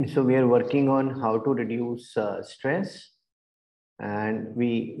So we are working on how to reduce stress, and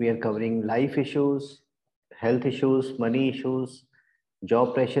we are covering life issues, health issues, money issues,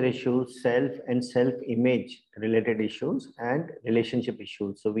 job pressure issues, self and self-image related issues, and relationship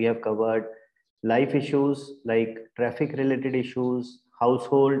issues. So we have covered life issues like traffic related issues,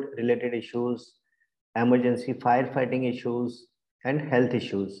 household related issues, emergency firefighting issues, and health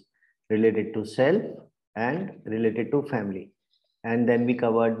issues related to self and related to family. And then we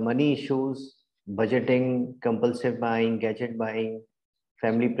covered money issues, budgeting, compulsive buying, gadget buying,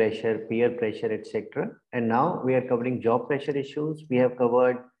 family pressure, peer pressure, etc. And now we are covering job pressure issues. We have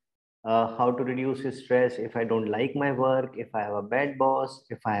covered how to reduce stress if I don't like my work, if I have a bad boss,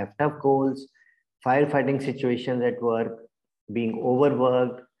 if I have tough goals, firefighting situations at work, being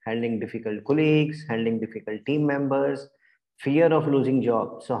overworked, handling difficult colleagues, handling difficult team members, fear of losing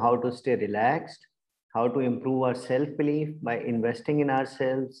jobs. So how to stay relaxed, how to improve our self-belief by investing in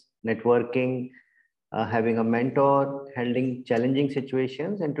ourselves, networking, having a mentor, handling challenging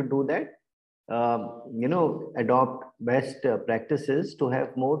situations, and to do that, adopt best practices to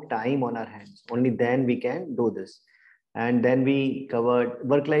have more time on our hands. Only then we can do this. And then we covered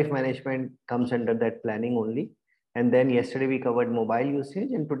work-life management comes under that planning only. And then yesterday we covered mobile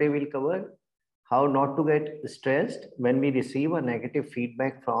usage, and today we'll cover how not to get stressed when we receive a negative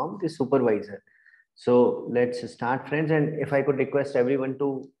feedback from the supervisor. So let's start, friends. And if I could request everyone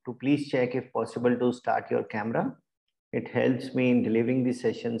to please check if possible to start your camera. It helps me in delivering the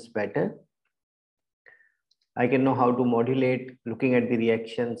sessions better. I can know how to modulate looking at the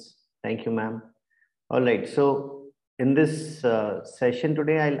reactions. Thank you, ma'am. All right. So in this session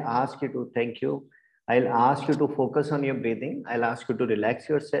today, I'll ask you to thank you. I'll ask you to focus on your breathing. I'll ask you to relax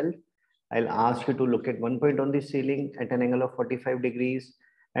yourself. I'll ask you to look at one point on the ceiling at an angle of 45 degrees.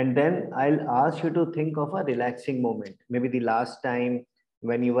 And then I'll ask you to think of a relaxing moment, maybe the last time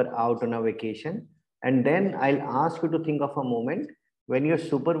when you were out on a vacation. And then I'll ask you to think of a moment when your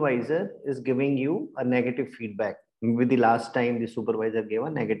supervisor is giving you a negative feedback. Maybe the last time the supervisor gave a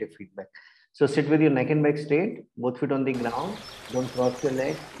negative feedback. So sit with your neck and back straight, both feet on the ground. Don't cross your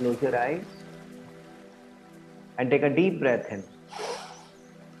legs, close your eyes. And take a deep breath in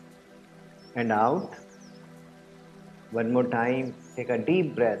and out. One more time, take a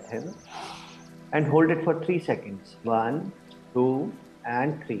deep breath in and hold it for 3 seconds. 1, 2,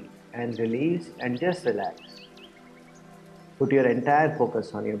 and 3. And release and just relax. Put your entire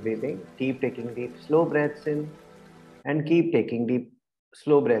focus on your breathing. Keep taking deep, slow breaths in and keep taking deep,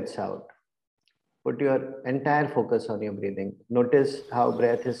 slow breaths out. Put your entire focus on your breathing. Notice how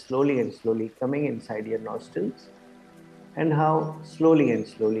breath is slowly and slowly coming inside your nostrils and how slowly and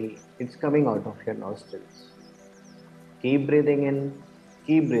slowly it's coming out of your nostrils. Keep breathing in,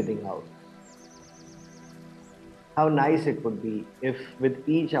 keep breathing out. How nice it would be if with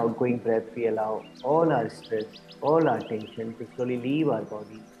each outgoing breath we allow all our stress, all our tension to slowly leave our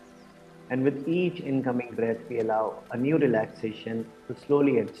body. And with each incoming breath, we allow a new relaxation to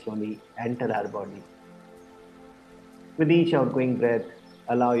slowly and slowly enter our body. With each outgoing breath,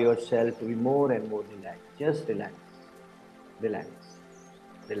 allow yourself to be more and more relaxed. Just relax, relax,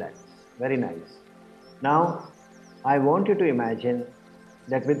 relax. Very nice. Now, I want you to imagine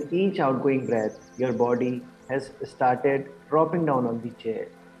that with each outgoing breath, your body has started dropping down on the chair.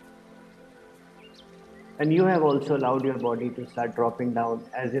 And you have also allowed your body to start dropping down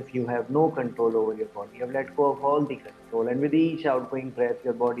as if you have no control over your body. You have let go of all the control. And with each outgoing breath,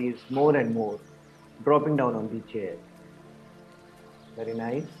 your body is more and more dropping down on the chair. Very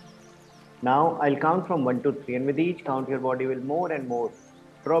nice. Now I'll count from 1 to 3. And with each count, your body will more and more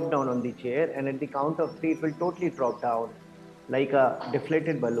drop down on the chair. And at the count of 3, it will totally drop down like a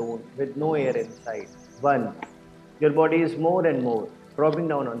deflated balloon with no air inside. 1. Your body is more and more dropping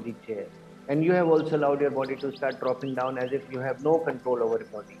down on the chair. And you have also allowed your body to start dropping down as if you have no control over your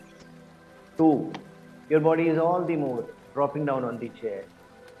body. 2. Your body is all the more dropping down on the chair.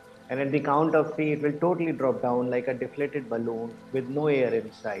 And at the count of 3, it will totally drop down like a deflated balloon with no air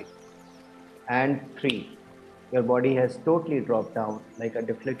inside. And 3. Your body has totally dropped down like a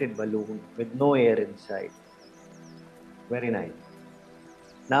deflated balloon with no air inside. Very nice.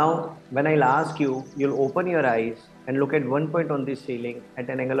 Now, when I'll ask you, you'll open your eyes and look at one point on the ceiling at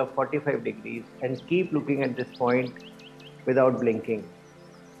an angle of 45 degrees and keep looking at this point without blinking.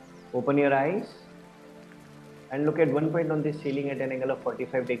 Open your eyes and look at one point on the ceiling at an angle of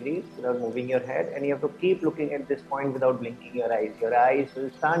 45 degrees without moving your head, and you have to keep looking at this point without blinking your eyes. Your eyes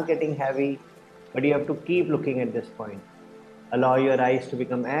will start getting heavy, but you have to keep looking at this point. Allow your eyes to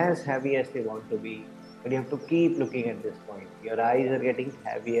become as heavy as they want to be, but you have to keep looking at this point. Your eyes are getting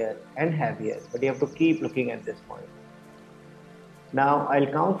heavier and heavier, but you have to keep looking at this point. Now I'll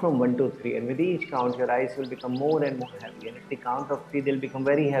count from 1 to 3, and with each count, your eyes will become more and more heavy. And at the count of 3, they'll become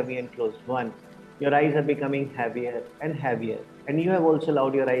very heavy and closed. 1, your eyes are becoming heavier and heavier, and you have also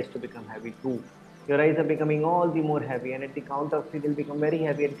allowed your eyes to become heavy. 2, your eyes are becoming all the more heavy, and at the count of 3, they'll become very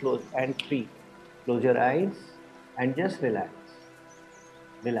heavy and closed. And 3, close your eyes and just relax,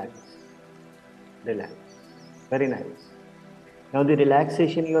 relax, relax. Very nice. Now the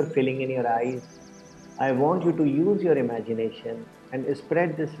relaxation you are feeling in your eyes, I want you to use your imagination and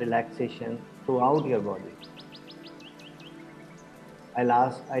spread this relaxation throughout your body.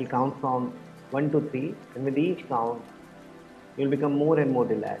 I'll count from 1 to 3, and with each count, you'll become more and more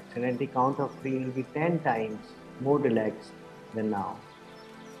relaxed. And at the count of 3, you'll be 10 times more relaxed than now.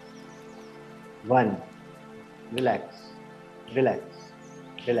 1, relax, relax,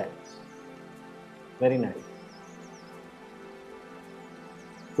 relax. Very nice.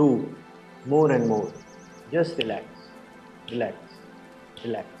 2, more and more. Just relax, relax,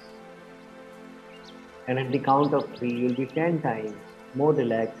 relax. And at the count of 3, you'll be 10 times more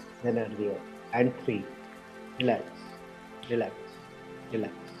relaxed than earlier. And 3, relax, relax,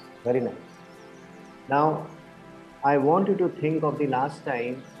 relax. Very nice. Now, I want you to think of the last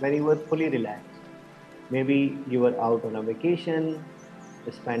time when you were fully relaxed. Maybe you were out on a vacation,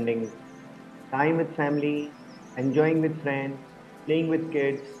 spending time with family, enjoying with friends, playing with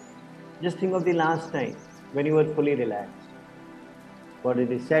kids. Just think of the last time when you were fully relaxed. What is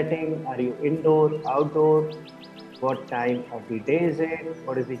the setting? Are you indoor, outdoor? What time of the day is it?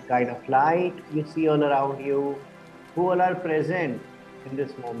 What is the kind of light you see all around you? Who all are present in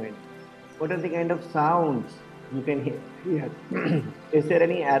this moment? What are the kind of sounds you can hear? Is there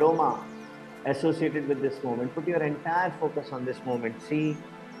any aroma associated with this moment? Put your entire focus on this moment. See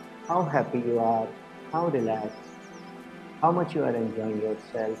how happy you are, how relaxed, how much you are enjoying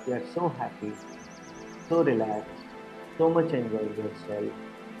yourself. You are so happy, so relaxed, so much enjoying yourself.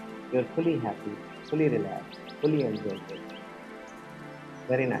 You are fully happy, fully relaxed, fully enjoying it.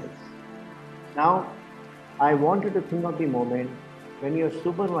 Very nice. Now, I want you to think of the moment when your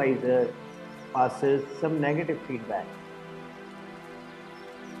supervisor passes some negative feedback.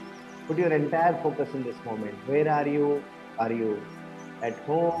 Put your entire focus in this moment. Where are you? Are you at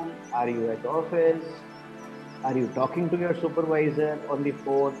home? Are you at office? Are you talking to your supervisor on the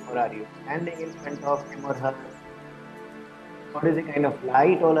phone, or are you standing in front of him or her? What is the kind of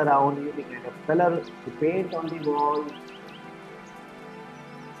light all around you, the kind of color, the paint on the wall?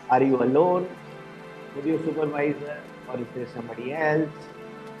 Are you alone with your supervisor, or is there somebody else?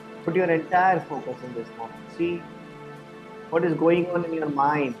 Put your entire focus in this moment. See what is going on in your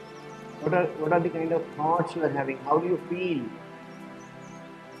mind. What are the kind of thoughts you are having? How do you feel?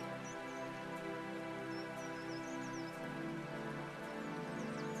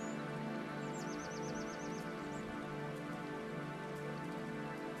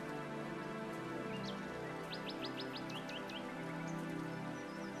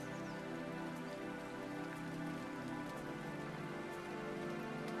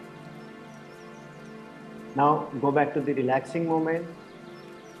 Now go back to the relaxing moment.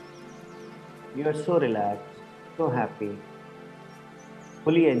 You are so relaxed, so happy,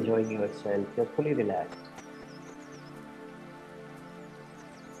 fully enjoying yourself. You're fully relaxed.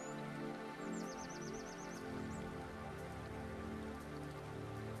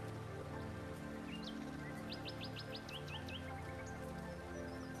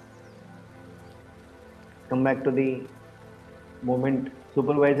 Come back to the moment,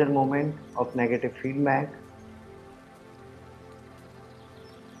 supervisor moment of negative feedback.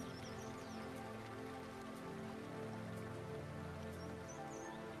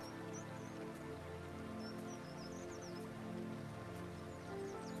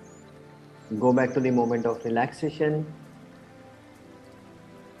 Go back to the moment of relaxation.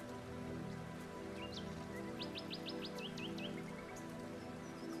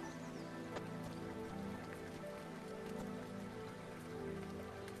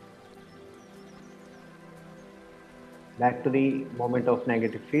 Back to the moment of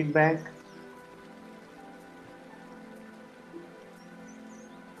negative feedback.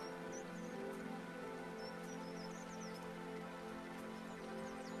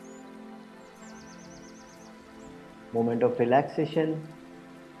 Moment of relaxation.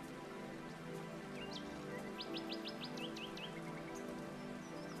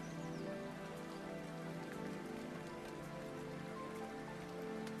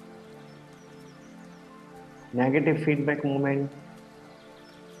 Negative feedback moment.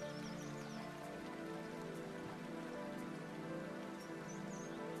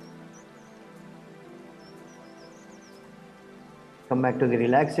 Come back to the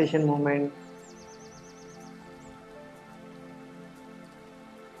relaxation moment.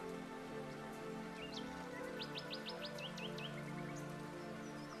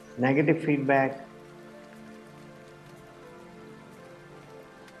 Negative feedback,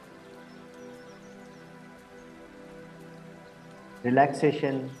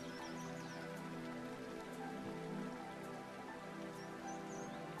 relaxation,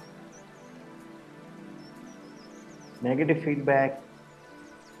 negative feedback,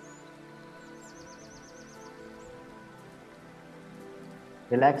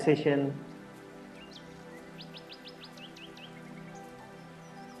 relaxation,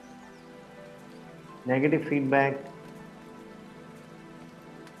 negative feedback,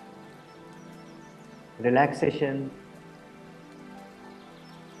 relaxation,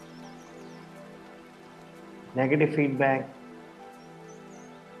 negative feedback,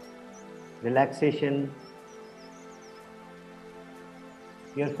 relaxation.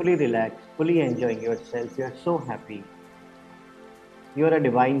 You're fully relaxed, fully enjoying yourself. You're so happy. You're a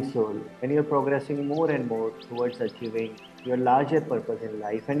divine soul and you're progressing more and more towards achieving your larger purpose in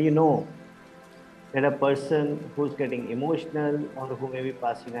life. And you know that a person who's getting emotional or who may be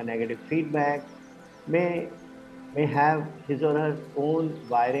passing a negative feedback may may have his or her own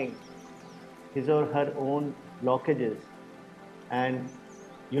wiring, his or her own blockages, and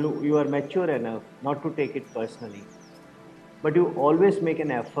you are mature enough not to take it personally, but you always make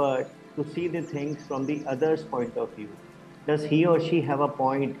an effort to see the things from the other's point of view. Does he or she have a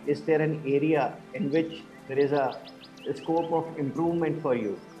point? Is there an area in which there is a scope of improvement for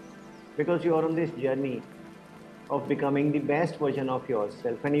you? Because you are on this journey of becoming the best version of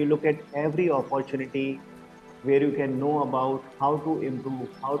yourself, and you look at every opportunity where you can know about how to improve,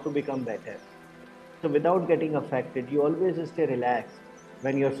 how to become better. So, without getting affected, you always stay relaxed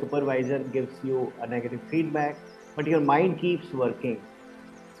when your supervisor gives you a negative feedback, but your mind keeps working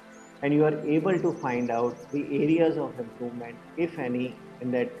and you are able to find out the areas of improvement, if any,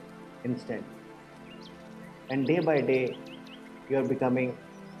 in that instant. And day by day, you are becoming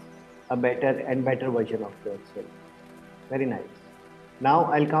a better and better version of yourself. Very nice. Now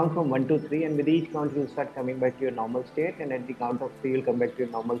I'll count from one to three, and with each count, you'll start coming back to your normal state. And at the count of three, you'll come back to your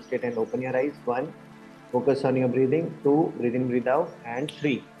normal state and open your eyes. One, focus on your breathing. Two, breathe in, breathe out. And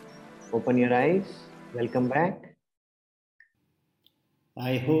three, open your eyes. Welcome back.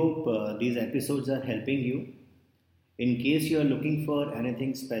 I hope these episodes are helping you. In case you are looking for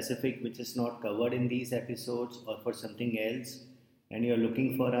anything specific which is not covered in these episodes or for something else and you are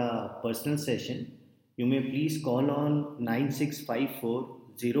looking for a personal session, you may please call on 9654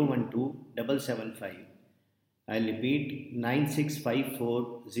 012 775. I'll repeat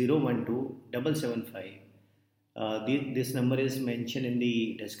 9654 012 775. This number is mentioned in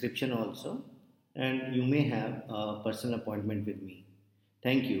the description also, and you may have a personal appointment with me.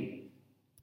 Thank you.